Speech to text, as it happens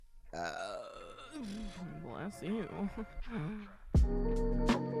Bless you.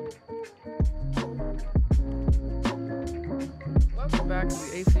 Welcome back to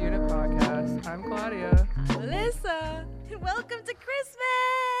the AC Unit Podcast. I'm Claudia. I'm Melissa. And welcome to Christmas!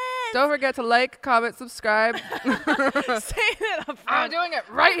 Don't forget to like, comment, subscribe. Say it up I'm front. doing it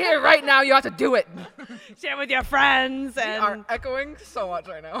right here, right now. You have to do it. Share with your friends. We And are echoing so much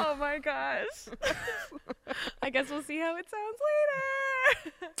right now. oh my gosh. I guess we'll see how it sounds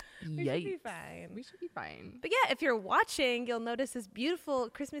later. We should be fine. We should be fine. But yeah, if you're watching, you'll notice this beautiful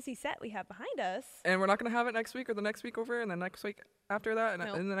Christmassy set we have behind us. And we're not going to have it next week or the next week over and the next week after that and,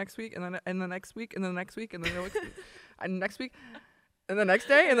 Nope. and the next week and then the next week and the next week and then the next and next week and the next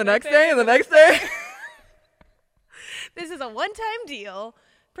day and the next day and the next day. This is a one-time deal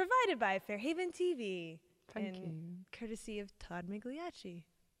provided by Fairhaven TV. Thank and you. courtesy of Todd Migliacci,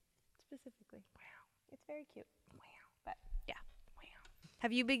 specifically. Wow. It's very cute. Wow. But, yeah. Wow.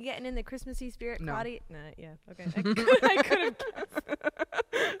 Have you been getting in the Christmassy spirit, No. Claudia? No, yeah. Okay. I could have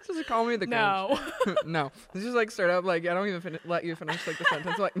guessed. Just call me the No. Grinch. No. It's just like straight up like I don't even let you finish like the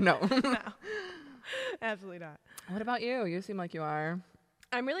sentence. Like no. No. Absolutely not. What about you? You seem like you are.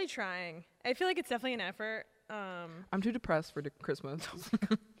 I'm really trying. I feel like it's definitely an effort. I'm too depressed for Christmas.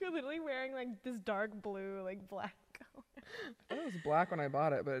 You're literally wearing like this dark blue, like black color. I thought it was black when I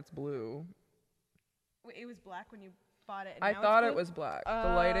bought it, but it's blue. Wait, it was black when you bought it. And I now thought it's it blue? was black.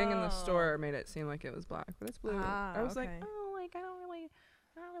 The lighting in the Oh. store made it seem like it was black, but it's blue. Ah, I was like, okay. oh, like I don't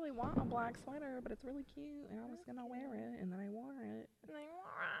really want a black sweater, but it's really cute, and I was gonna wear it, and then I wore it.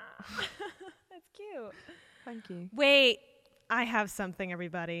 That's cute. Thank you. Wait, I have something,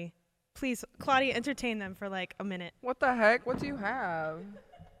 everybody. Please, Claudia, entertain them for like a minute. What the heck? What do you have?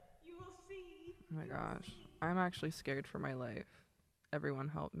 You will see. Oh my gosh. I'm actually scared for my life. Everyone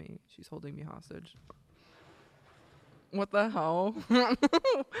help me. She's holding me hostage. What the hell?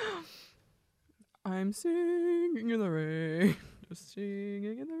 I'm singing in the rain. Just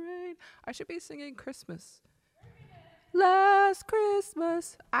singing in the rain. I should be singing Christmas. Last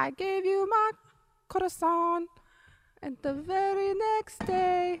Christmas, I gave you my corazon. And the very next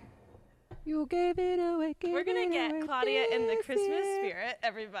day, you gave it away. We're going to get Claudia in the Christmas spirit,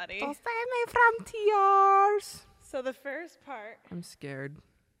 everybody. Don't save me from tears. So the first part, I'm scared.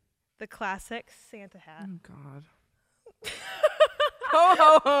 the classic Santa hat. Oh, God. Ho,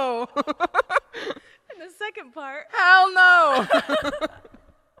 ho, ho. And the second part, Hell no.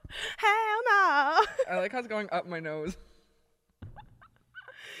 hell no. I like how it's going up my nose.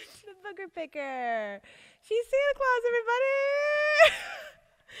 The booger picker. She's Santa Claus, everybody.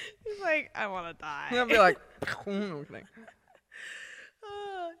 She's like, I want to die. And I'll be like, no, kidding.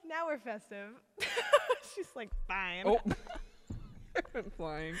 Now we're festive. She's like, fine. Oh. I'm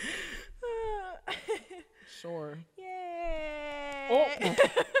flying. Sure. Yay. Oh.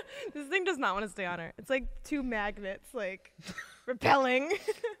 This thing does not want to stay on her. It's like two magnets, like, repelling.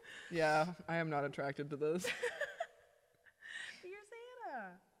 Yeah, I am not attracted to this. You're Santa.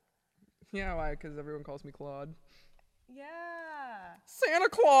 Yeah, why? Because everyone calls me Claude. Yeah. Santa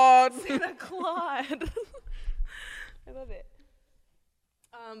Claus. Santa Claude. I love it.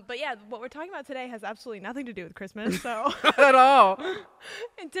 But yeah, what we're talking about today has absolutely nothing to do with Christmas. So, Not at all.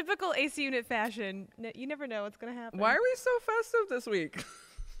 in typical AC Unit fashion, you never know what's gonna happen. Why are we so festive this week?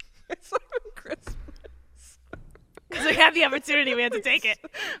 It's not even Christmas. Because we had the opportunity, we had to take it.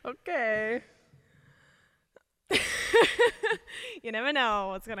 Okay. You never know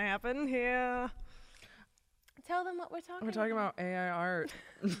what's gonna happen here. Tell them what we're talking. We're talking about AI art.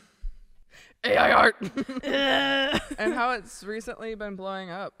 AI art. about. And how it's recently been blowing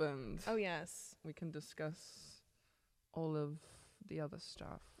up, and Oh yes, we can discuss all of the other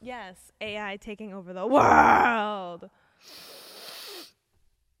stuff. yes, AI taking over the world.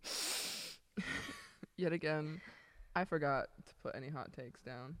 Yet again, I forgot to put any hot takes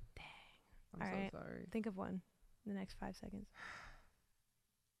down. Dang. I'm All so right. sorry. Think of one in the next 5 seconds.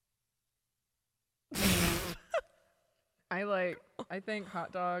 I think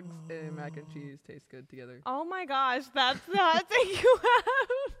hot dogs and mac and cheese taste good together. Oh my gosh, that's the hot take you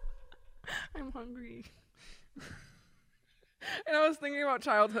have. I'm hungry. And I was thinking about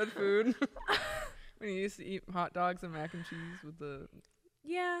childhood food. When you used to eat hot dogs and mac and cheese with the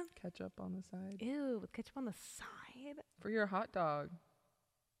Yeah. ketchup on the side. Ew, with ketchup on the side. For your hot dog.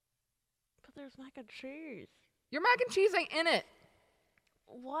 But there's mac and cheese. Your mac and cheese ain't in it.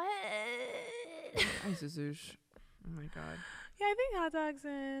 What? Ay, Zazoosh. Oh my god. Yeah, I think hot dogs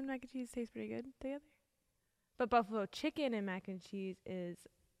and mac and cheese taste pretty good together. But buffalo chicken and mac and cheese is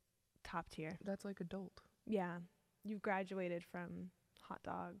top tier. That's like adult. Yeah. You've graduated from hot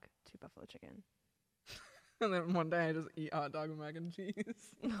dog to buffalo chicken. And then one day I just eat hot dog and mac and cheese.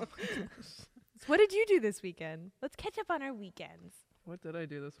 Oh my gosh. What did you do this weekend? Let's catch up on our weekends. What did I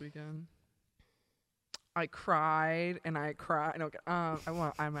do this weekend? I cried and I cried. No,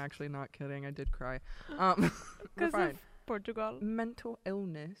 I'm actually not kidding. I did cry. We're Because fine. of Portugal. Mental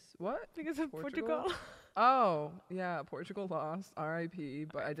illness. What? Because of Portugal? Portugal. Oh, yeah. Portugal lost. R.I.P.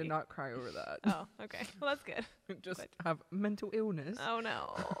 But I did not cry over that. Oh, okay. Well, that's good. Just Good. have mental illness. Oh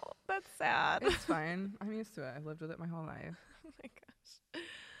no, that's sad. It's fine. I'm used to it. I've lived with it my whole life. Oh my gosh.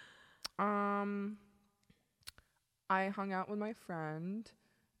 I hung out with my friend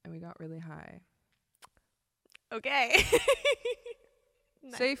and we got really high. Okay.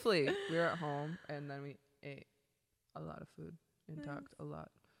 Nice. Safely. We were at home and then we ate a lot of food and Nice. talked a lot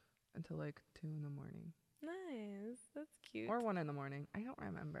until like 2 in the morning. Nice. That's cute. Or 1 in the morning. I don't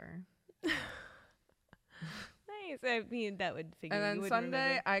remember. Nice. I mean, that would figure. And you then would Sunday,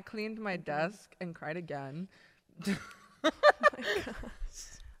 remember. I cleaned my desk and cried again. Oh my gosh.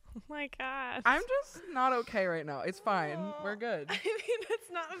 Oh my gosh. I'm just not okay right now. It's fine. Oh. We're good. I mean, that's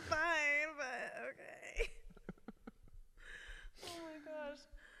not fine, but okay. Oh my gosh.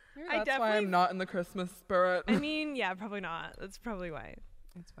 Maybe I that's why definitely- I'm not in the Christmas spirit. I mean, yeah, probably not. That's probably why.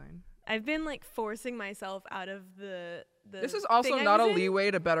 It's fine. I've been like forcing myself out of the. This is also thing I not a was in.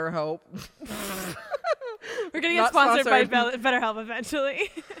 leeway to BetterHelp. We're gonna get Not sponsored by sponsored. BetterHelp eventually.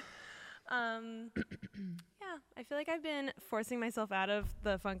 Yeah, I feel like I've been forcing myself out of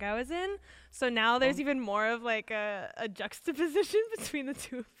the funk I was in. So now there's even more of like a juxtaposition between the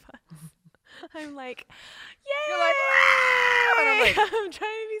two of us. I'm like, yay! You're like, "Ah!" And I'm like, I'm trying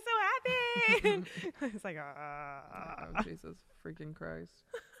to be so happy. It's like, oh, Jesus freaking Christ.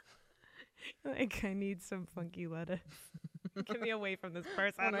 like I need some funky lettuce. Get me away from this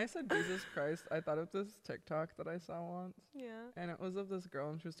person. When I said Jesus Christ, I thought of this TikTok that I saw once. Yeah. And it was of this girl,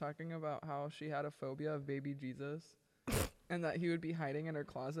 and she was talking about how she had a phobia of baby Jesus. And that he would be hiding in her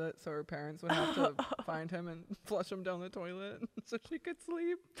closet, so her parents would have to find him and flush him down the toilet so she could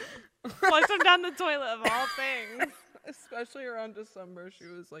sleep. Flush them down the toilet of all things. Especially around December, she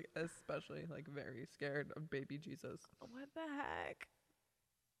was like especially like very scared of baby Jesus. What the heck?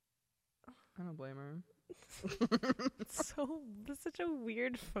 I don't blame her. That's such a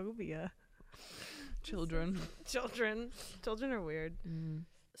weird phobia. Children. Children are weird. So,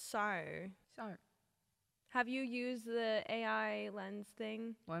 Sorry. have you used the AI lens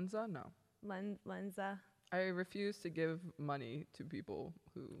thing? Lenza? No. Lenza? I refuse to give money to people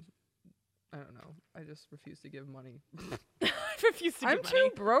who, I don't know. I just refuse to give money. I refuse to I'm give too money.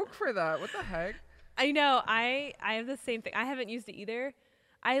 broke for that. What the heck? I know. I have the same thing. I haven't used it either.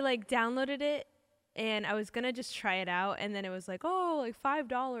 I like downloaded it and I was gonna just try it out, and then it was like, oh, like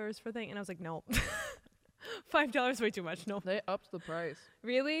 $5 for thing, and I was like, no. $5 way too much. No. They upped the price.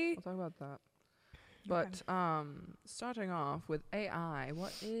 Really? We'll talk about that. But starting off with AI,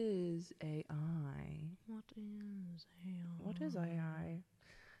 what is AI? What is AI?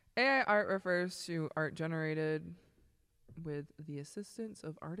 AI art refers to art generated with the assistance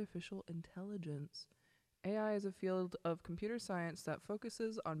of artificial intelligence. AI is a field of computer science that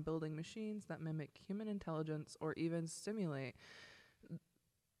focuses on building machines that mimic human intelligence or even simulate,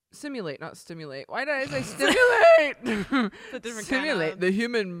 not stimulate. Why did I say stimulate? It's a different Simulate kind the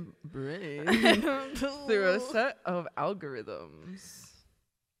human brain through a set of algorithms.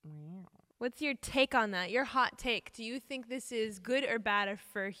 Wow. What's your take on that? Your hot take. Do you think this is good or bad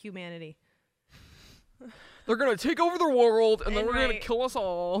for humanity? They're gonna take over the world and then And we're gonna right. kill us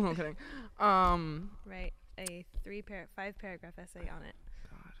all. I'm kidding. Right. A 5-paragraph essay on it.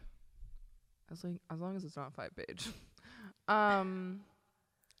 God. As long as it's not 5-page.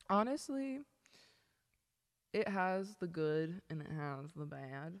 Honestly, it has the good and it has the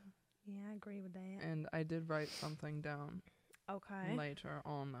bad. Yeah, I agree with that. And I did write something down Okay. later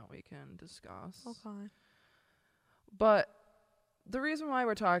on that we can discuss. Okay. But the reason why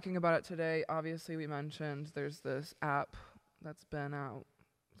we're talking about it today, obviously we mentioned there's this app that's been out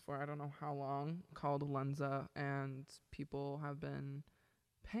for I don't know how long called Lenza, and people have been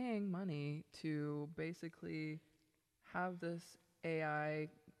paying money to basically have this AI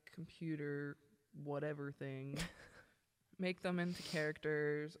computer whatever thing make them into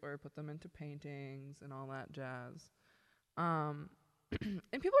characters or put them into paintings and all that jazz. And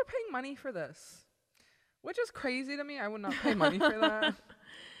people are paying money for this, which is crazy to me. I would not pay money for that.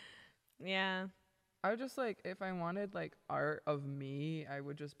 Yeah. I would just like, if I wanted like art of me, I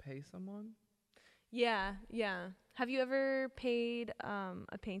would just pay someone. Yeah. Yeah. Have you ever paid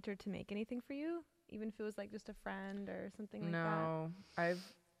a painter to make anything for you? Even if it was like just a friend or something like that? No,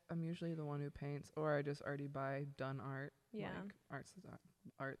 I'm usually the one who paints, or I just already buy done art. Yeah. Like art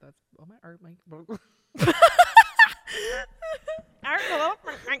that's my art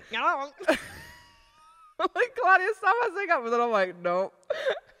like, Claudia, stop messing up. And then I'm like, nope.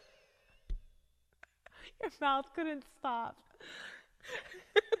 Your mouth couldn't stop.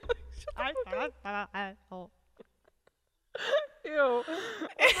 Ew. Ew.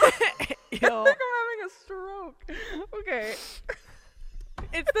 I think I'm having a stroke. Okay.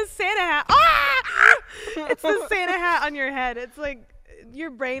 It's the Santa hat. Ah! It's the Santa hat on your head. It's like your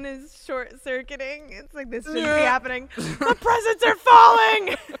brain is short circuiting. It's like this shouldn't be happening. The presents are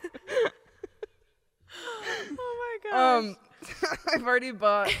falling. Oh my gosh. I've already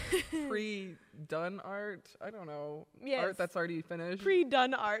bought pre-done art. I don't know. Yes. Art that's already finished.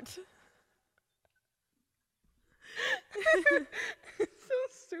 Pre-done art. It's so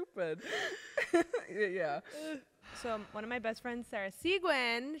stupid. Yeah. So one of my best friends, Sarah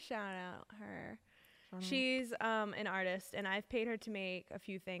Seguin, shout out her. She's an artist, and I've paid her to make a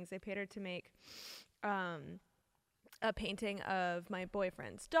few things. I paid her to make a painting of my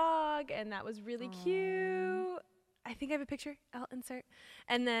boyfriend's dog, and that was really cute. I think I have a picture. I'll insert.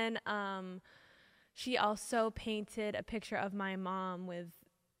 And then she also painted a picture of my mom with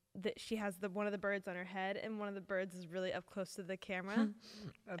she has one of the birds on her head, and one of the birds is really up close to the camera.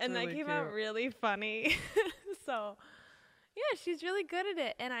 And really that came out really funny. So, yeah, she's really good at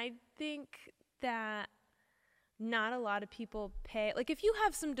it. And I think that not a lot of people pay. Like, if you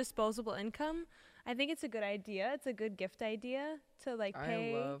have some disposable income, I think it's a good idea. It's a good gift idea to, like,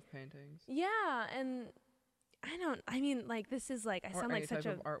 pay. I love paintings. Yeah, and this is like, I sound like such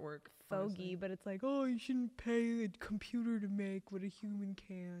a artwork fogey, honestly. But it's like, oh, you shouldn't pay a computer to make what a human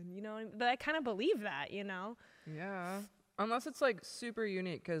can, you know? But I kind of believe that, you know? Yeah. Unless it's like super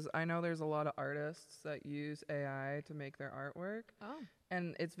unique, because I know there's a lot of artists that use AI to make their artwork. Oh.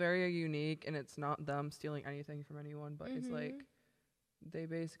 And it's very unique, and it's not them stealing anything from anyone, but it's like they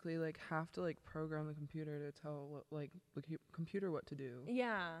basically like have to like program the computer to tell the computer what to do.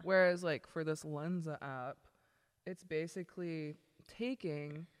 Yeah. Whereas like for this Lensa app, it's basically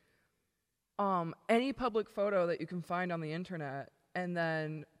taking any public photo that you can find on the internet and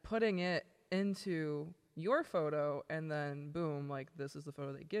then putting it into your photo, and then boom, like this is the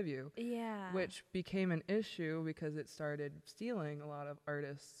photo they give you. Yeah. Which became an issue because it started stealing a lot of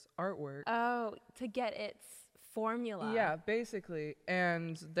artists' artwork. Oh, to get its formula. Yeah, basically.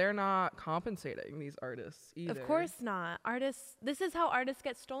 And they're not compensating these artists either. Of course not. This is how artists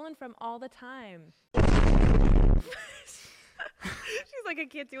get stolen from all the time. She's like, I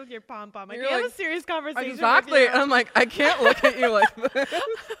can't deal with your pom-pom. I can't have a serious conversation Exactly. with you. I'm like, I can't look at you like this.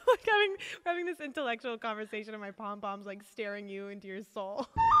 Like having this intellectual conversation and my pom-pom's like staring you into your soul.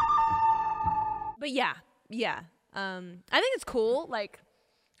 But yeah. I think it's cool. Like,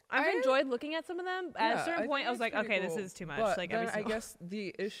 I've enjoyed looking at some of them. At a certain point, I was like, okay, cool. this is too much. But like, then I guess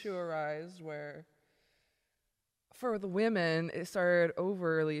the issue arose where for the women, it started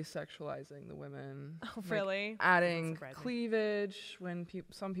overly sexualizing the women. Oh, like, really? Adding cleavage when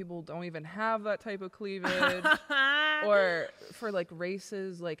some people don't even have that type of cleavage. Or for like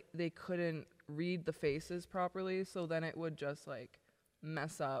races, like they couldn't read the faces properly, so then it would just like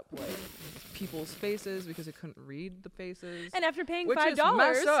mess up like people's faces because it couldn't read the faces. And after paying $5, which is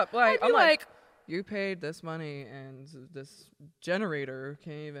messed up. Like, I'd be like, you paid this money and this generator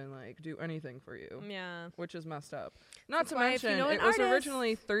can't even like do anything for you. Yeah. Which is messed up. Not to mention, it was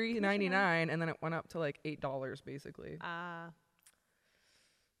originally $3.99 and then it went up to like $8 basically.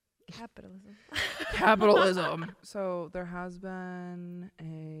 Capitalism. Capitalism. So there has been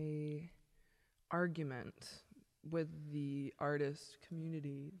a argument with the artist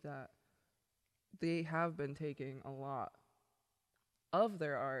community that they have been taking a lot of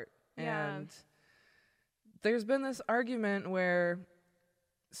their art. Yeah. And there's been this argument where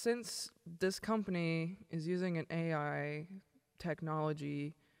since this company is using an AI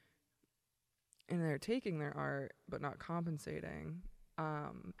technology and they're taking their art but not compensating,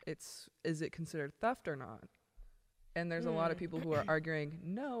 is it considered theft or not? And there's a lot of people who are arguing,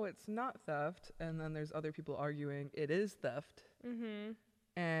 no, it's not theft. And then there's other people arguing it is theft.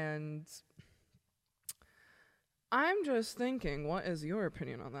 And I'm just thinking, what is your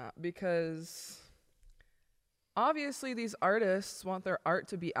opinion on that? Because obviously these artists want their art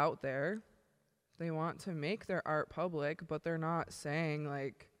to be out there. They want to make their art public, but they're not saying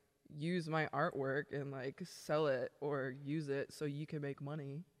like, use my artwork and like sell it or use it so you can make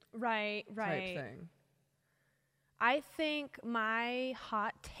money. Right. Type thing. I think my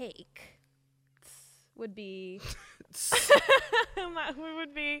hot take would be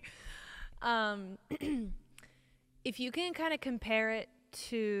if you can kind of compare it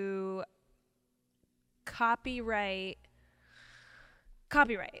to copyright,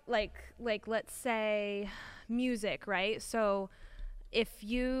 like let's say music, right? So if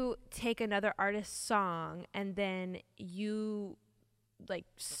you take another artist's song and then you like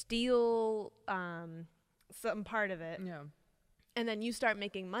steal some part of it, Yeah. and then you start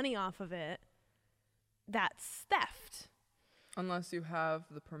making money off of it, that's theft. Unless you have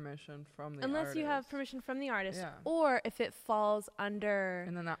the permission from the Unless artist. you have permission from the artist, Yeah. or if it falls under.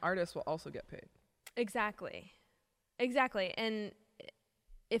 And then that artist will also get paid. Exactly. And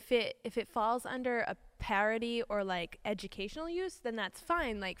if it falls under a parody or like educational use, then that's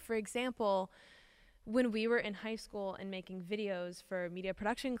fine. Like, for example, when we were in high school and making videos for media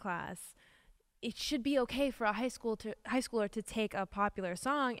production class, it should be okay for a high schooler to take a popular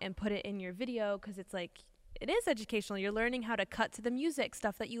song and put it in your video, because it's like, it is educational. You're learning how to cut to the music,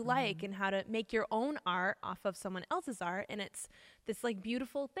 stuff that you like, and how to make your own art off of someone else's art. And it's this like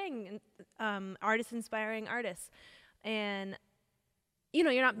beautiful thing, artists inspiring artists. And, you know,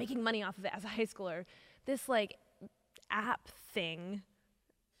 you're not making money off of it as a high schooler. This like app thing,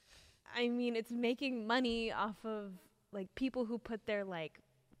 I mean, it's making money off of like people who put their like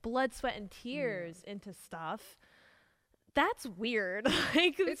blood, sweat, and tears into stuff. That's weird.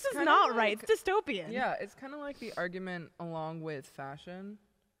 Like, this is not right. It's dystopian. Yeah, it's kind of like the argument along with fashion.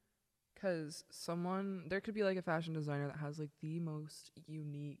 Because there could be like a fashion designer that has like the most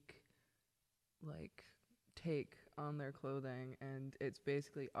unique like take on their clothing, and it's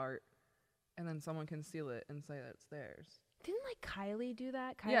basically art. And then someone can steal it and say that it's theirs. Didn't like Kylie do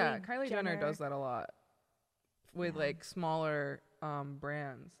that? Kylie Jenner does that a lot with like smaller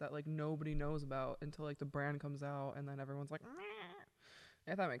brands that like nobody knows about until like the brand comes out, and then everyone's like,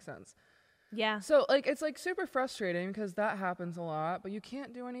 if that makes sense. Yeah. So like it's like super frustrating because that happens a lot, but you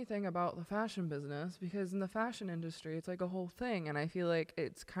can't do anything about the fashion business because in the fashion industry it's like a whole thing, and I feel like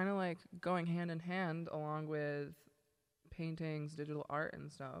it's kind of like going hand in hand along with paintings, digital art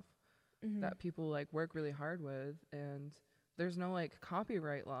and stuff that people like work really hard with, and there's no like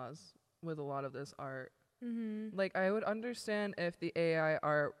copyright laws with a lot of this art. Like, I would understand if the AI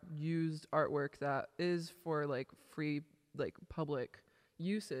art used artwork that is for like free, like public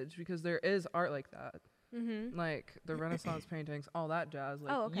usage, because there is art like that. Like the Renaissance paintings, all that jazz.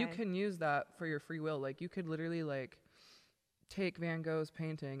 Like, you can use that for your free will. Like, you could literally like take Van Gogh's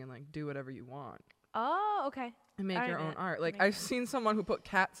painting and like do whatever you want. Oh, okay. And make your own art. Like, I've seen someone who put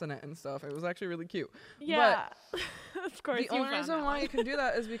cats in it and stuff. It was actually really cute. Yeah. But of course. The only reason why you can do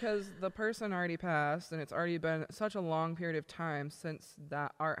that is because the person already passed, and it's already been such a long period of time since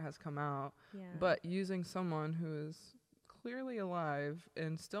that art has come out. Yeah. But using someone who is clearly alive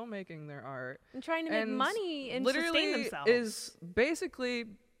and still making their art and trying to make money and literally sustain themselves is basically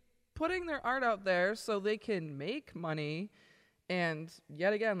putting their art out there so they can make money. And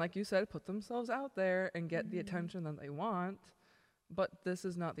yet again, like you said, put themselves out there and get the attention that they want. But this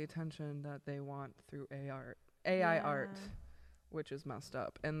is not the attention that they want through AI art, which is messed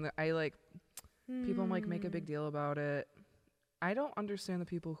up. And I like, people like make a big deal about it. I don't understand the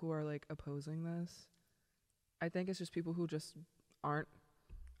people who are like opposing this. I think it's just people who just aren't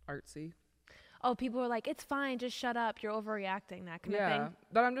artsy. Oh, people are like, it's fine, just shut up, you're overreacting, that kind of thing.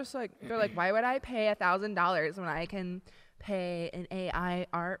 But I'm just like, they're like, why would I pay $1,000 when I can pay an AI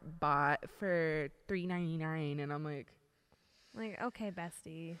art bot for $3.99? And I'm like, okay,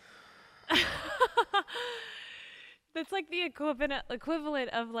 bestie. That's like the equivalent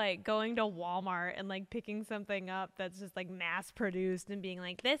of like going to Walmart and like picking something up that's just like mass produced and being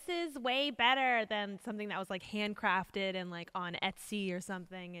like, this is way better than something that was like handcrafted and like on Etsy or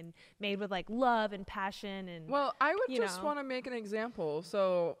something and made with like love and passion. And well, I would just want to make an example.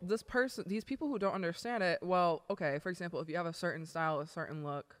 So these people who don't understand it, well, okay, for example, if you have a certain style, a certain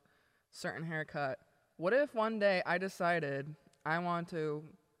look, certain haircut, what if one day I decided I want to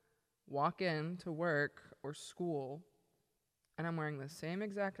walk in to work or school and I'm wearing the same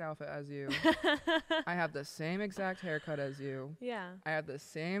exact outfit as you. I have the same exact haircut as you. Yeah. I have the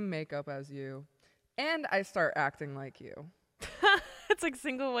same makeup as you. And I start acting like you. It's like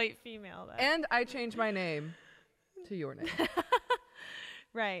single white female though. And I change my name to your name.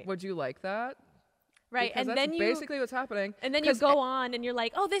 Right. Would you like that? Right. Because and that's then basically what's happening. And then you go on and you're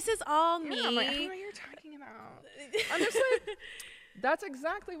like, oh, this is all me. Yeah, I'm like, I don't know what you're talking about. I'm just like, that's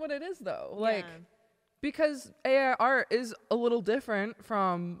exactly what it is though. Like, because AI art is a little different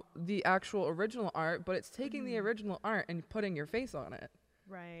from the actual original art, but it's taking the original art and putting your face on it.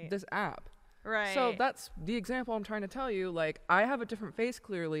 Right. This app. Right. So that's the example I'm trying to tell you. Like, I have a different face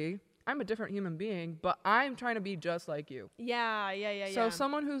clearly. I'm a different human being, but I'm trying to be just like you. Yeah. So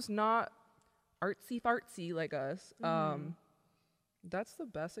someone who's not artsy fartsy like us, that's the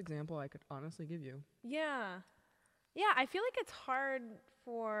best example I could honestly give you. Yeah. Yeah, I feel like it's hard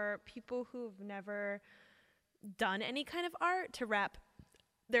for people who've never done any kind of art to wrap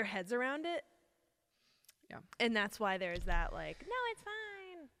their heads around it. Yeah. And that's why there's that like, no, it's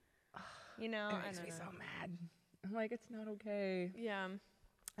fine. You know, It makes me so mad. I'm like, it's not okay. Yeah.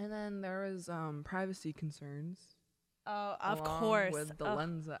 And then there was privacy concerns. Oh, of along course. with the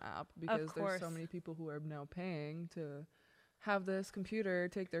Lensa app, because there's so many people who are now paying to have this computer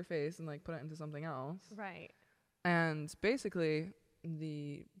take their face and like put it into something else. Right. And basically,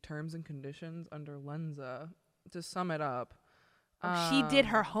 the terms and conditions under Lensa, to sum it up, She did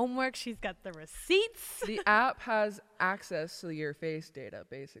her homework. She's got the receipts. the app has access to your face data,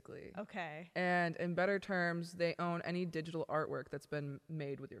 basically. Okay. And in better terms, they own any digital artwork that's been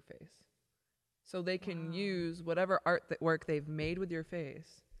made with your face. So they can use whatever work they've made with your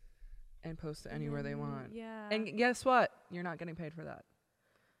face and post it anywhere they want. Yeah. And guess what? You're not getting paid for that.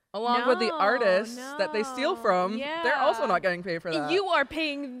 Along with the artists that they steal from, they're also not getting paid for that. You are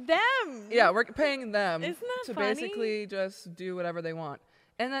paying them. Yeah, we're paying them Isn't that to funny? basically just do whatever they want.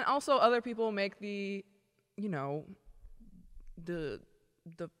 And then also other people make the, you know, the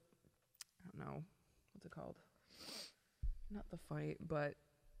I don't know, what's it called? Not the fight, but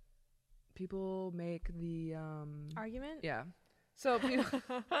people make the Argument? yeah. So people,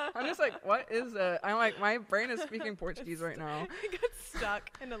 I'm just like, what is it? I'm like, my brain is speaking Portuguese right now. I got stuck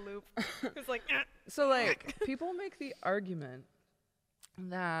in a loop. It's like, So like, people make the argument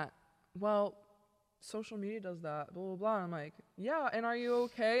that, well, social media does that, blah, blah, blah. I'm like, yeah, and are you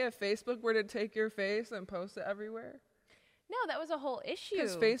okay if Facebook were to take your face and post it everywhere? no, that was a whole issue.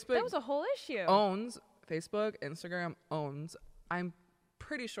 'Cause Facebook that was a whole issue. Owns, Facebook, Instagram owns, I'm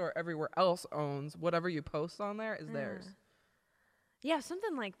pretty sure everywhere else owns, whatever you post on there is theirs. Yeah,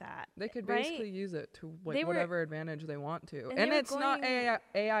 something like that. They could right? basically use it to They were- whatever advantage they want to. and And they were it's not going-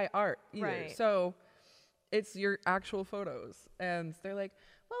 AI art either. Right. So it's your actual photos. And they're like,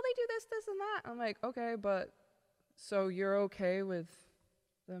 well, they do this, this, and that. I'm like, okay, but so you're okay with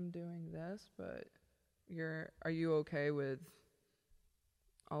them doing this, but are you okay with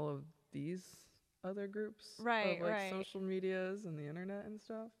all of these other groups? Right, of like right. social medias and the internet and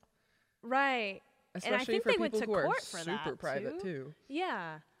stuff? Right. And I Especially think for they went people to who are court for that, super private too. too.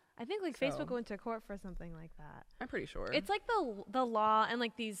 Yeah. I think like So- Facebook went to court for something like that. I'm pretty sure. It's like the law and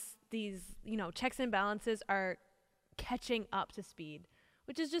like these you know checks and balances are catching up to speed,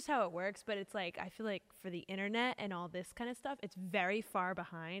 which is just how it works. But it's like I feel like for the internet and all this kind of stuff, it's very far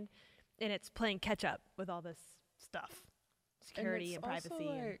behind, and it's playing catch up with all this stuff, security and privacy. Also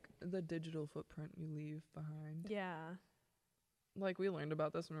like the digital footprint you leave behind. Yeah. Like we learned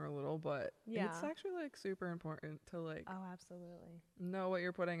about this when we were little, but Yeah. it's actually like super important to like Oh, absolutely. know what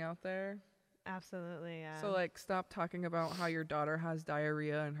you're putting out there. Absolutely. Yeah. So like stop talking about how your daughter has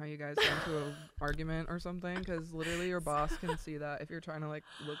diarrhea and how you guys got into an argument or something, because literally your boss can see that if you're trying to like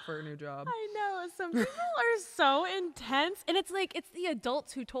look for a new job. I know some people are so intense, and it's like it's the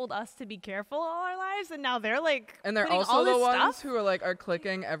adults who told us to be careful all our lives, and now they're like, And they're putting also all the this ones stuff? who are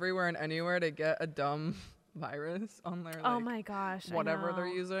clicking everywhere and anywhere to get a dumb virus on their like Oh my gosh! whatever I they're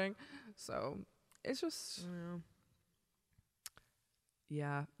know. using. So it's just Mm.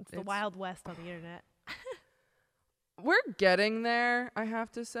 yeah. It's the Wild West on the internet. We're getting there, I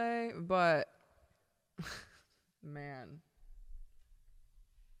have to say, but man,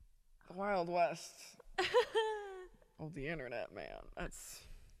 the Wild West of the internet, man,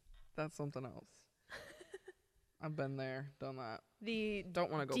 that's something else. I've been there, done that. The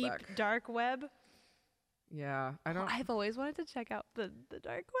Don't want to go deep back. dark web. Yeah, I don't. I've always wanted to check out the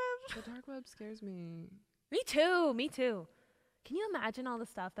dark web. The dark web scares me. Me too. Me too. Can you imagine all the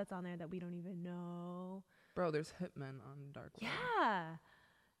stuff that's on there that we don't even know? Bro, there's hitmen on dark web. Yeah.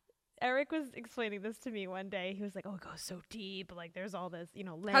 Eric was explaining this to me one day. He was like, "Oh, it goes so deep. Like, there's all this,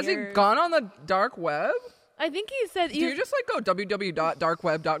 layers." Has he gone on the dark web? I think he said. Do you just like go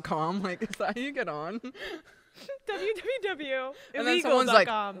www.darkweb.com? Like, is that how you get on? www. And then someone's like,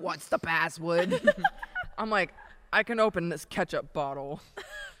 "What's the password?" I'm like, "I can open this ketchup bottle."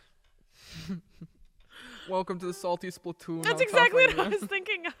 Welcome to the salty Splatoon. That's exactly what I was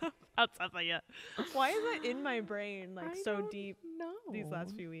thinking of. Outside of yet. Why is it in my brain like so deep No. these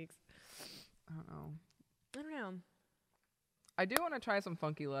last few weeks? I don't know. I don't know. I do want to try some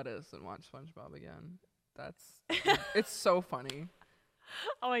funky lettuce and watch SpongeBob again. It's so funny.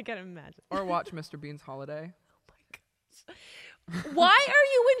 Oh, I can imagine. Or watch Mr. Bean's Holiday. Why are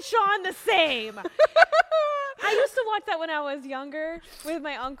you and Sean the same? I used to watch that when I was younger with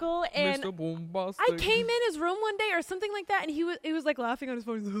my uncle, and Mr. Boombastic. I came in his room one day or something like that, and he was like laughing on his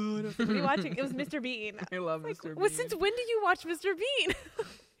phone. He's like, "Oh, I don't know what are you watching?" It was Mr. Bean. I love Like, Mr. well, Bean. since when did you watch Mr. Bean?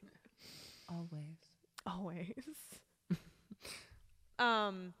 Always. Always.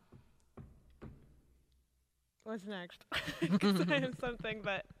 What's next? Because I have something,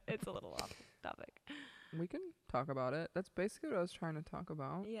 but it's a little off topic. We can talk about it. That's basically what I was trying to talk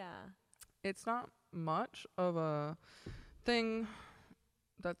about. Yeah. It's not much of a thing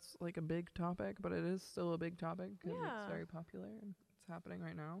that's like a big topic, but it is still a big topic because Yeah. it's very popular and it's happening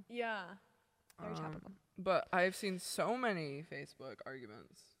right now. Yeah. Very topical. But I've seen so many Facebook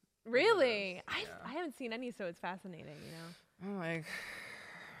arguments. over Really? this. I Yeah. haven't seen any, so it's fascinating, you know? I'm like,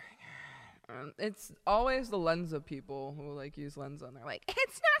 it's always the lens of people who like use Lensa and they're like,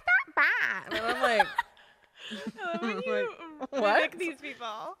 it's not that bad. And I'm like, When you what? what? These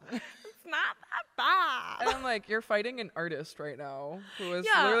people, it's not that bad. and I'm like, you're fighting an artist right now who is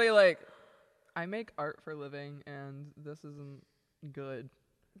Yeah. literally like, I make art for a living and this isn't good.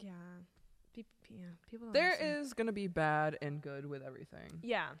 Yeah. People don't There understand. is gonna be bad and good with everything.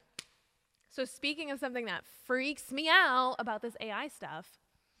 Yeah. So speaking of something that freaks me out about this AI stuff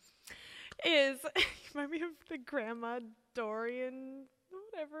is, you remind me of the grandma Dorian,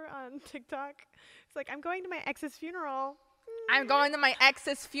 whatever, on TikTok. It's like, I'm going to my ex's funeral. I'm going to my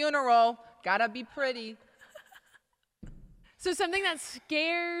ex's funeral. Gotta be pretty. So something that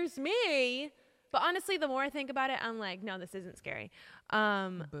scares me, but honestly, the more I think about it, I'm like, no, this isn't scary.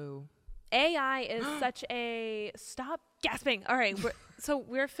 Boo. AI is such a, stop gasping. All right.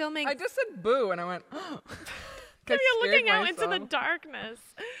 We're filming. I just said boo and I went, You're looking out into the myself. darkness.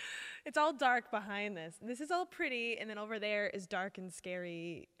 It's all dark behind this. This is all pretty, and then over there is dark and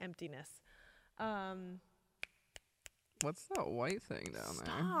scary emptiness. What's that white thing down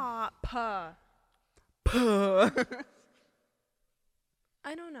Stop. there?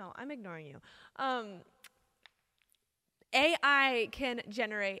 I don't know. I'm ignoring you. AI can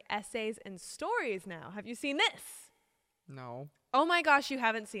generate essays and stories now. Have you seen this? No. Oh my gosh, you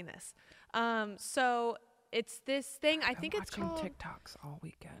haven't seen this. So it's this thing. I think it's watching called. TikToks all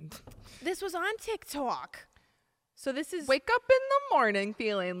weekend. This was on TikTok. So this is. Wake up in the morning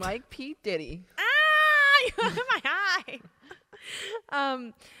feeling like Pete Diddy. Ah, you have my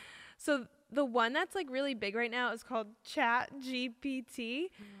eye. So the one that's like really big right now is called ChatGPT.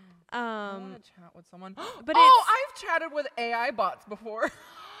 I want to chat with someone. But I've chatted with AI bots before.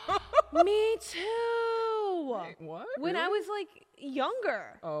 Me too. Wait, what? When I Really? was like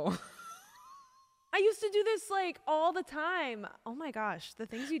younger, Oh. I used to do this like all the time. Oh my gosh, the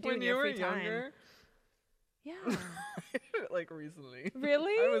things you do When in you your were free time. younger? Yeah. Like recently.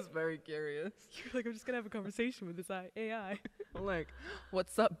 Really? I was very curious. You're like, I'm just gonna have a conversation with this AI. I'm like,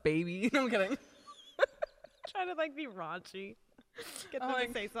 what's up, baby? No, I'm kidding. Trying to like be raunchy. Get I'm them like-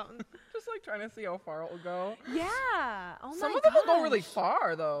 to say something. Just like trying to see how far it will go. Yeah. Oh my Some of them will go really gosh.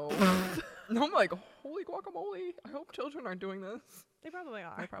 far, though. No, I'm like, holy guacamole. I hope children aren't doing this. They probably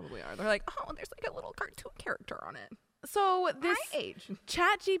are. They probably are. They're like, oh, there's like a little cartoon character on it. So this My age.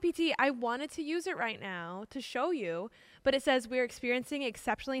 ChatGPT, I wanted to use it right now to show you, but it says we're experiencing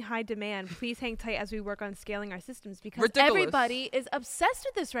exceptionally high demand. Please hang tight as we work on scaling our systems because Ridiculous. everybody is obsessed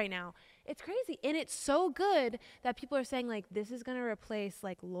with this right now. It's crazy. And it's so good that people are saying like this is going to replace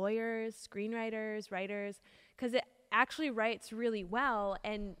like lawyers, screenwriters, writers, because it actually writes really well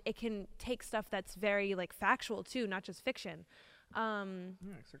and it can take stuff that's very like factual too, not just fiction.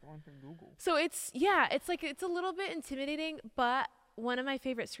 It's like one from Google. So it's like it's a little bit intimidating, but one of my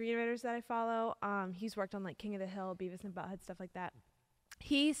favorite screenwriters that I follow, he's worked on like King of the Hill, Beavis and Butthead, stuff like that.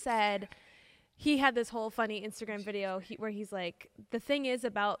 He said he had this whole funny Instagram video where he's like, the thing is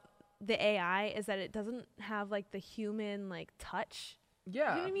about the AI is that it doesn't have like the human like touch.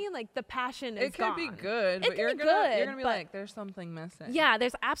 Yeah. You know what I mean? Like the passion is It can be gone. good, It but can you're be gonna good, be but- like, there's something missing. Yeah,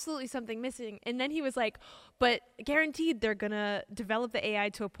 there's absolutely something missing. And then he was like, but guaranteed they're going to develop the AI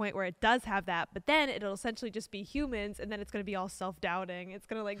to a point where it does have that, but then it'll essentially just be humans and then it's going to be all self-doubting. It's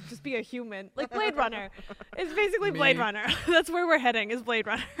going to like just be a human, like Blade Runner. It's basically Blade Me. Runner. That's where we're heading is Blade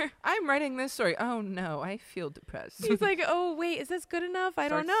Runner. I'm writing this story. Oh no, I feel depressed. He's like, oh, wait, is this good enough? I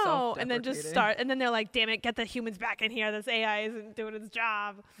don't Starts know. And then just self-deprecating. start. And then they're like, damn it, get the humans back in here. This AI isn't doing its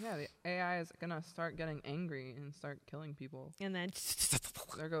job. Yeah, the AI is gonna start getting angry and start killing people. And then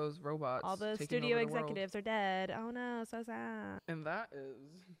There goes robots. all the taking studio over the world. executives are dead. Oh no, so sad. And that is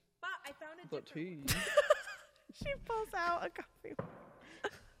But I found a the different tea. She pulls out a coffee.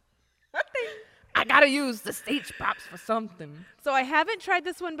 I gotta use the stage props for something. So I haven't tried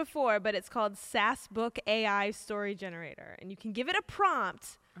this one before, but it's called SassBook AI Story Generator. And you can give it a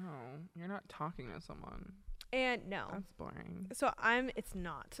prompt. Oh, you're not talking to someone. And no. That's boring. So it's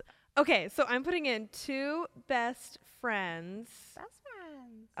not. Okay, so I'm putting in two best friends, Best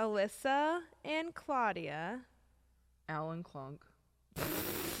friends. Alyssa and Claudia. Alan Clunk.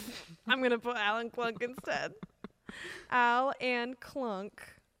 I'm going to put Alan Clunk instead. Al and Clunk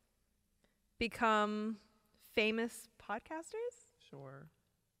become famous podcasters? Sure.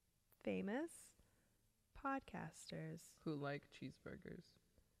 Famous podcasters Who like cheeseburgers?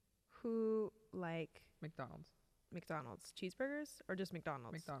 who like McDonald's. cheeseburgers or just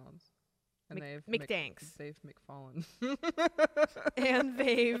McDonald's? McDonald's. And they've McDanks. They've McFallen. And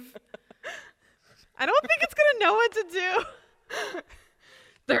they've I don't think it's gonna know what to do.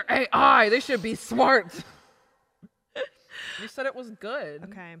 They're AI. They should be smart. You said it was good.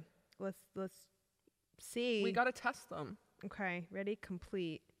 Okay. Let's see. We gotta test them. Okay, ready,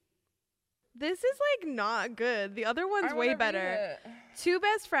 complete. This is like not good. The other one's I way wanna better. read it. Two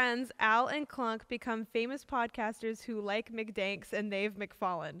best friends, Al and Clunk, become famous podcasters who like McDanks and they've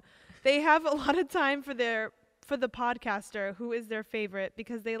McFallen. They have a lot of time for the podcaster who is their favorite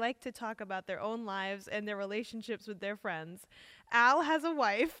because they like to talk about their own lives and their relationships with their friends. Al has a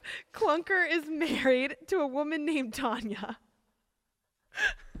wife. Clunker is married to a woman named Tanya.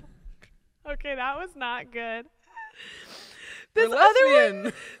 Okay, that was not good. This We're other one lesbian.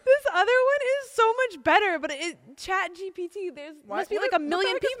 is so much better, but Chat GPT, must be like a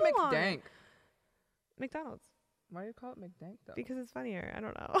million people on it. McDank. McDonald's. Why do you call it McDank though? Because it's funnier. I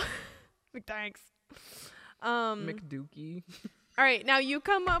don't know. McDanks. McDookie. All right, now you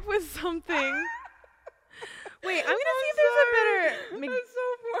come up with something. Wait, I'm gonna see if there's a better. That's so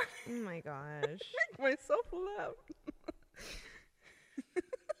funny. Oh my gosh. Make myself laugh.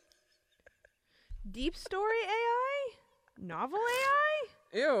 Deep story AI? Novel AI?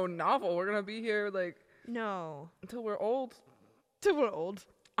 Ew, novel. We're gonna be here like No. until we're old. Too old.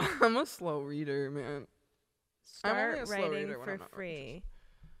 I'm a slow reader, man. I'm only Start a slow writing reader when for I'm not free.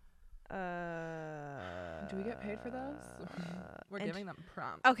 Do we get paid for those? We're and giving them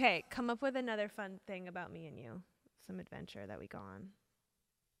prompts. Okay, come up with another fun thing about me and you. Some adventure that we go on.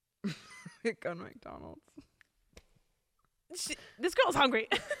 Go to McDonald's. This girl's hungry.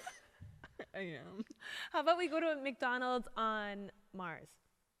 I am. How about we go to a McDonald's on Mars?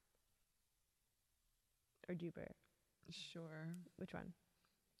 Or Jupiter? Sure. Which one?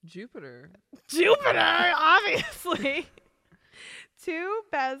 Jupiter. Jupiter, obviously. Two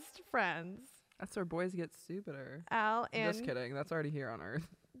best friends, That's where boys get stupider. Al and Just kidding. That's already here on Earth.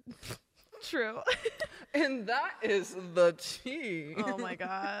 True. And that is the tea. Oh my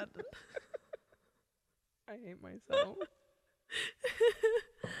god. I hate myself.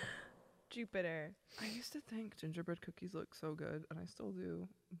 Jupiter. I used to think gingerbread cookies look so good, and I still do,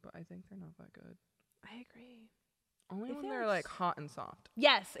 but I think they're not that good. I agree. Only If when they're they're like hot and soft.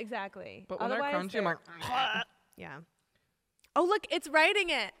 Yes, exactly. But when Otherwise, they're crunchy, I'm like, yeah. Oh, look, it's writing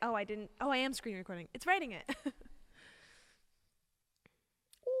it. Oh, I didn't. Oh, I am screen recording. It's writing it.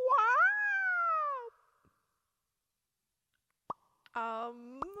 Wow.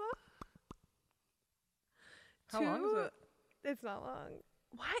 how long is it? It's not long.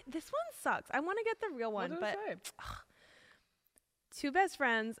 What? This one sucks. I want to get the real one, What but did it say? two best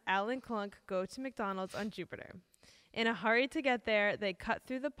friends, Al and Clunk, go to McDonald's on Jupiter. In a hurry to get there, they cut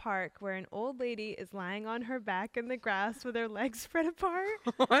through the park where an old lady is lying on her back in the grass with her legs spread apart.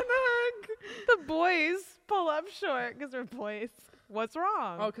 What the heck? The boys pull up short because they're boys. What's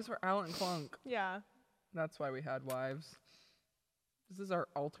wrong? Oh, because we're Al and Clunk. Yeah. That's why we had wives. This is our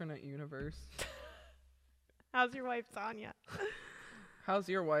alternate universe. How's your wife, Tanya? How's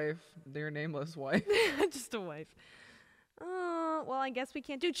your wife? Their nameless wife. Just a wife. Oh, well, I guess we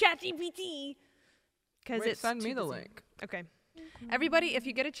can't do ChatGPT. Because Wait, it's send me too the busy. link. Okay. Everybody, if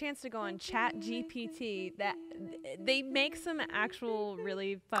you get a chance to go on ChatGPT, that they make some actual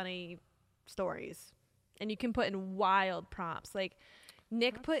really funny stories, and you can put in wild prompts. Like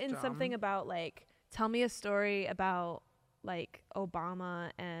Nick That's put in dumb. something about like, tell me a story about like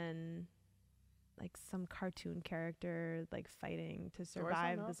Obama and like some cartoon character like fighting to sign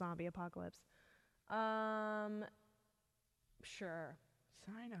survive the up? zombie apocalypse. Sure.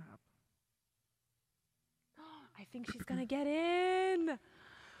 Sign up. I think she's gonna get in.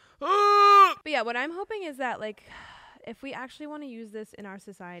 But yeah, what I'm hoping is that like, if we actually want to use this in our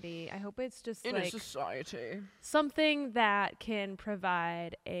society, I hope it's just In like a society. something that can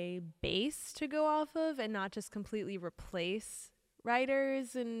provide a base to go off of and not just completely replace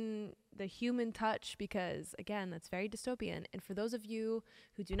writers and the human touch, because again, that's very dystopian. And for those of you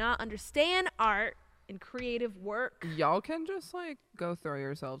who do not understand art and creative work, Y'all can just like go throw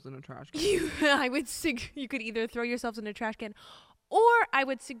yourselves in a trash can. I would you could either throw yourselves in a trash can, or I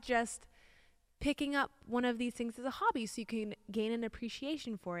would suggest picking up one of these things as a hobby so you can gain an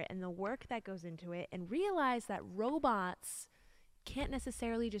appreciation for it and the work that goes into it, and realize that robots can't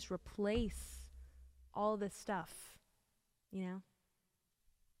necessarily just replace all this stuff, you know?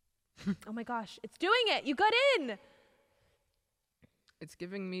 Oh my gosh, it's doing it. You got in. It's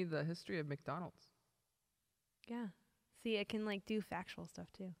giving me the history of McDonald's. Yeah. See, it can like do factual stuff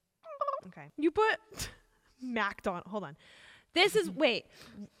too. Okay. You put McDonald. Hold on. This is wait.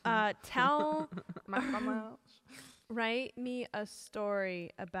 Tell McDonald's. write me a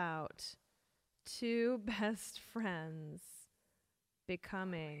story about two best friends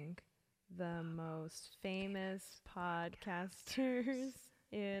becoming the most famous podcasters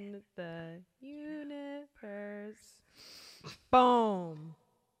in the universe. Boom.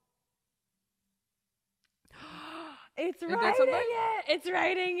 It's did writing something? it. It's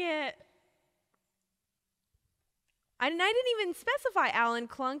writing it. And I didn't even specify Alan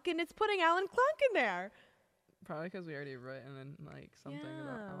Klunk, and it's putting Alan Klunk in there. Probably because we already written in like something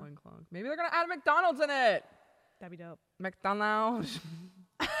about Yeah. Alan Klunk. Maybe they're gonna add McDonald's in it. That'd be dope. McDonald's.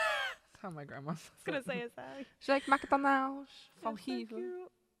 That's how my grandma says I was gonna it. say it's that. She's like McDonald's. Van That's so Hieven.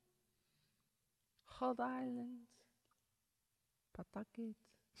 cute. Rhode Island. Pawtucket.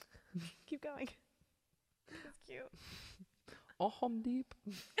 Keep going. That's cute. Home Deep.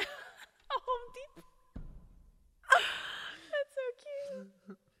 Home Deep. That's so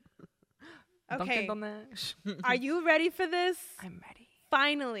cute. Okay. Dunkin' Donuts. Are you ready for this? I'm ready.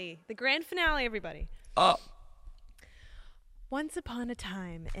 Finally, the grand finale, everybody. Oh. Once upon a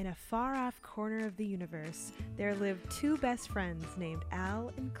time, in a far-off corner of the universe, there lived two best friends named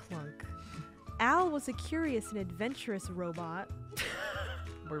Al and Klunk. Al was a curious and adventurous robot.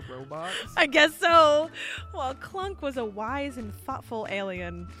 We're robots. I guess so. While Klunk was a wise and thoughtful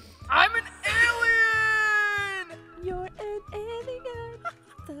alien. I'm an alien! You're an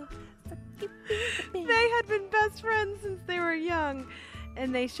alien. They had been best friends since they were young,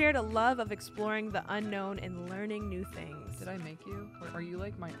 and they shared a love of exploring the unknown and learning new things. Did I make you? Or are you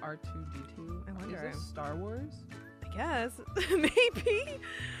like my R2-D2? I wonder. Is this Star Wars? I guess. Maybe.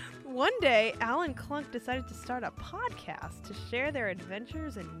 One day, Al and Klunk decided to start a podcast to share their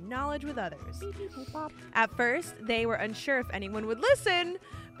adventures and knowledge with others. At first, they were unsure if anyone would listen,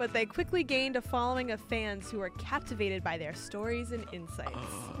 but they quickly gained a following of fans who were captivated by their stories and insights.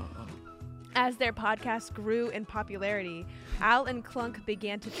 As their podcast grew in popularity, Al and Klunk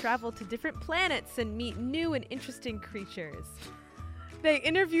began to travel to different planets and meet new and interesting creatures. They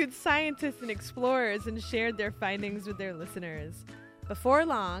interviewed scientists and explorers and shared their findings with their listeners. Before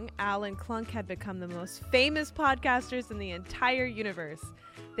long, Al and Klunk had become the most famous podcasters in the entire universe.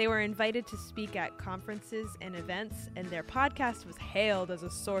 They were invited to speak at conferences and events, and their podcast was hailed as a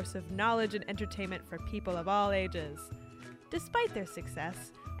source of knowledge and entertainment for people of all ages. Despite their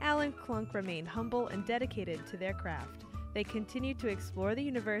success, Al and Klunk remained humble and dedicated to their craft. They continued to explore the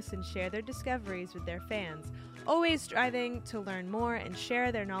universe and share their discoveries with their fans, always striving to learn more and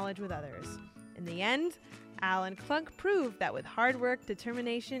share their knowledge with others. In the end, Al and Klunk proved that with hard work,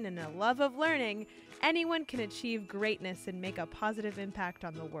 determination, and a love of learning, anyone can achieve greatness and make a positive impact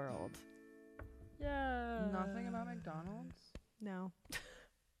on the world. Yeah. Nothing about McDonald's? No.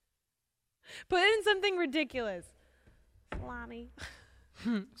 Put in something ridiculous. Salami.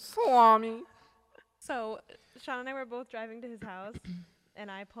 Salami. So, Sean and I were both driving to his house, and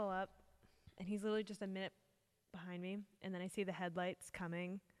I pull up, and he's literally just a minute behind me, and then I see the headlights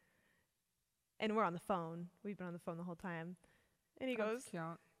coming, and we're on the phone. We've been on the phone the whole time. And he goes, Cute.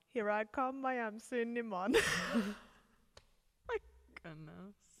 "Here I come, I am cinnamon." My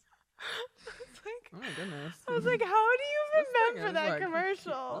goodness. It's like, Oh my goodness. I was like, how do you This thing remember is, that like,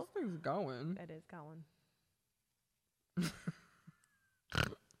 commercial? This thing's going. It is going.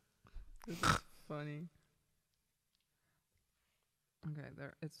 This is funny. Okay,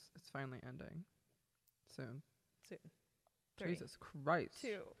 there. It's finally ending. Soon. Soon. 3, Jesus Christ.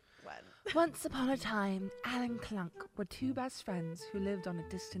 2, 1. Once upon a time, Al and Klunk were two best friends who lived on a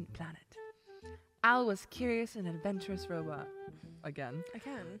distant planet. Al was curious and adventurous robot. Again.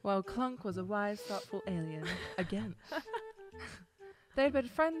 Again. While Klunk was a wise, thoughtful alien. Again. They had been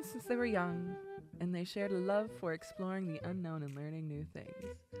friends since they were young, and they shared a love for exploring the unknown and learning new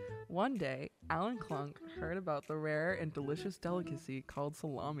things. One day, Al and Klunk heard about the rare and delicious delicacy called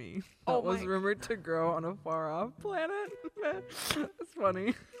salami that Oh was my- rumored to grow on a far-off planet. It's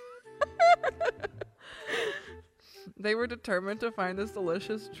funny. They were determined to find this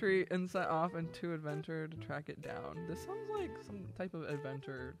delicious treat and set off into adventure to track it down. This sounds like some type of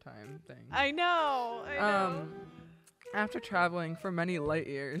adventure time thing. I know. After traveling for many light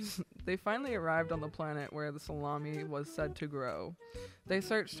years, they finally arrived on the planet where the salami was said to grow. They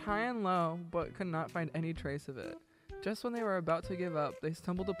searched high and low, but could not find any trace of it. Just when they were about to give up, they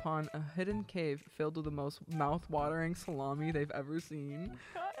stumbled upon a hidden cave filled with the most mouth-watering salami they've ever seen.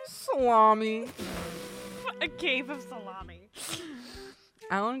 Salami! A cave of salami.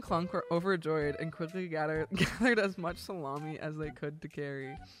 Alan Clunk were overjoyed and quickly gathered as much salami as they could to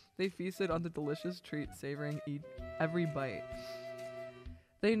carry. They feasted on the delicious treat, savoring every bite.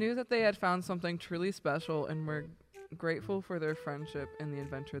 They knew that they had found something truly special and were grateful for their friendship and the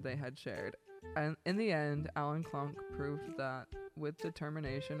adventure they had shared. And in the end, Alan Clunk proved that with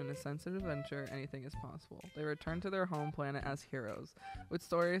determination and a sense of adventure, anything is possible. They returned to their home planet as heroes, with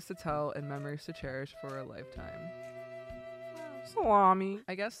stories to tell and memories to cherish for a lifetime. Salami.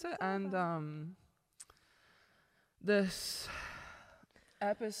 I guess to end this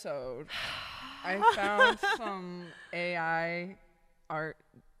episode, I found some AI art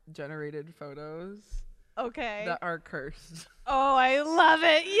generated photos Okay. that are cursed. Oh, I love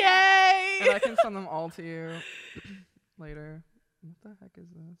it. Yay! And I can send them all to you later. What the heck is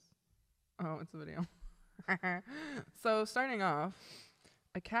this? Oh, it's a video. So starting off,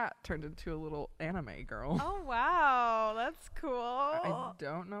 a cat turned into a little anime girl. Oh, wow. That's cool. I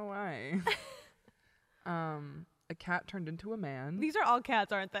don't know why. A cat turned into a man. These are all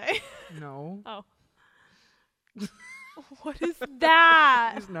cats, aren't they? No. Oh. What is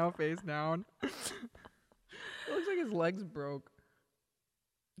that? He's now face down. It looks like his legs broke.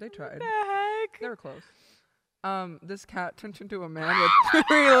 They tried. What the heck? They were close. This cat turned into a man with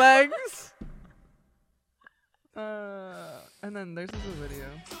 3 legs. And then there's this video.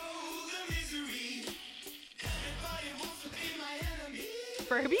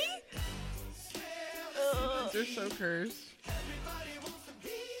 Furby? They're so cursed.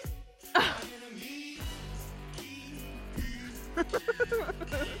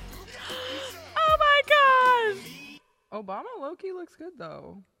 Oh my gosh! Obama low-key looks good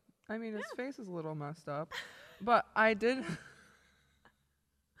though. I mean, his face is a little messed up, but I did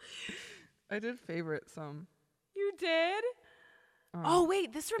favorite some. You did? Oh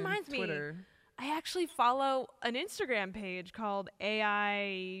wait, this reminds me. Twitter. I actually follow an Instagram page called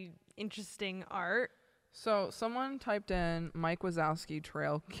AI Interesting Art. So someone typed in Mike Wazowski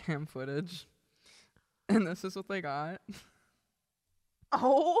trail cam footage, and this is what they got.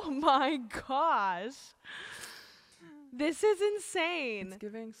 Oh my gosh. This is insane. It's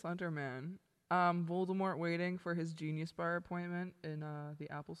giving Slenderman. Voldemort waiting for his Genius Bar appointment in the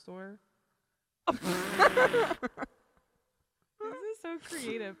Apple Store. This is so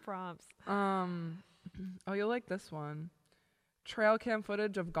creative prompts. Oh, you'll like this one. Trail cam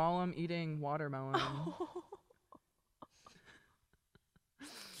footage of Gollum eating watermelon.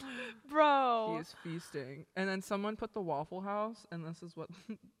 Bro. He is feasting. And then someone put the Waffle House, and this is what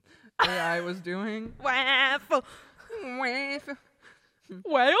AI was doing. Waffle. Waffle.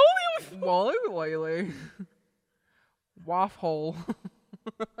 Well, Wally. Waffle.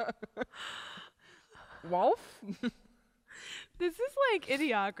 Wolf? this is like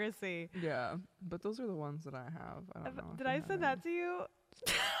Idiocracy. Yeah, but those are the ones that I have. I don't know. Did I send that to you?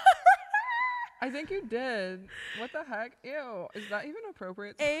 I think you did. What the heck? Ew. Is that even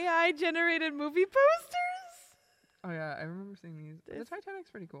appropriate? AI generated movie posters? Oh, yeah. I remember seeing these. The Titanic's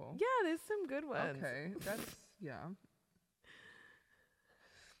pretty cool. Yeah, there's some good ones. Okay. That's, yeah.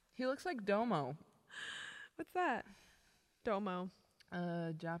 He looks like Domo. What's that? Domo.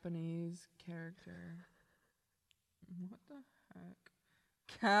 Japanese character. What the heck?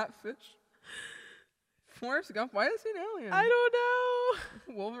 Catfish. Forrest Gump. Why is he an alien? I don't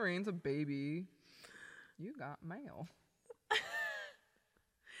know. Wolverine's a baby. You got mail.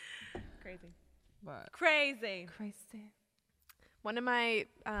 Crazy. But Crazy. crazy. One of my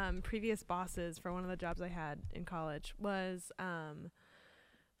previous bosses for one of the jobs I had in college was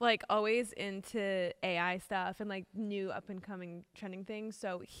like always into AI stuff and like new up and coming trending things.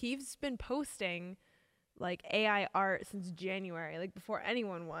 So he's been posting like AI art since January, like before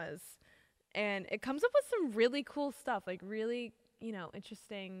anyone was. And it comes up with some really cool stuff, like really,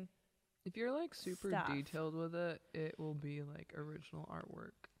 interesting. If you're like super stuff. detailed with it, it will be like original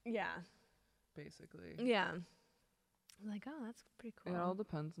artwork, Yeah. basically. Yeah. Like, oh, that's pretty cool. It all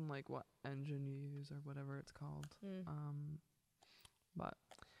depends on like what engine you use or whatever it's called. But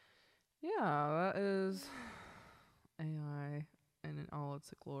yeah, that is AI and in all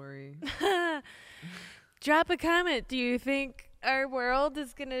its glory. Drop a comment. Do you think our world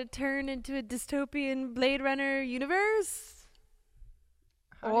is going to turn into a dystopian Blade Runner universe?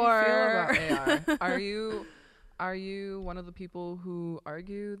 How do you feel about AI? Are you one of the people who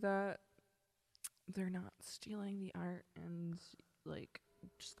argue that they're not stealing the art and like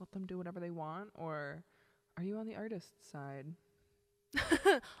just let them do whatever they want, or are you on the artist side?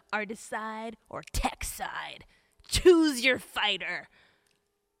 Artist side or tech side? Choose your fighter.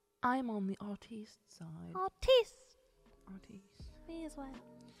 I'm on the artist side. Artist. Artist. Me as well.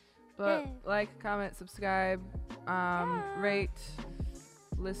 But Yeah. like, comment, subscribe, rate,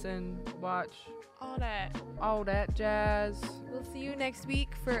 listen, watch, All that. all that jazz. We'll see you next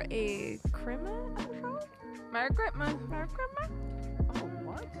week for a Christmas episode. Merry Christmas. Merry Christmas. Oh,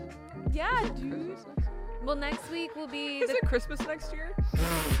 what? Yeah, dude. Christmas? Well, next week will be Is it Christmas next year?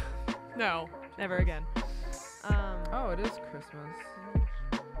 No, never again. Oh, it is Christmas.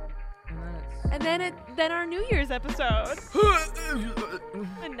 And then it's... And then our New Year's episode.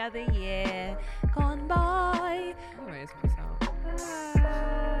 Another year.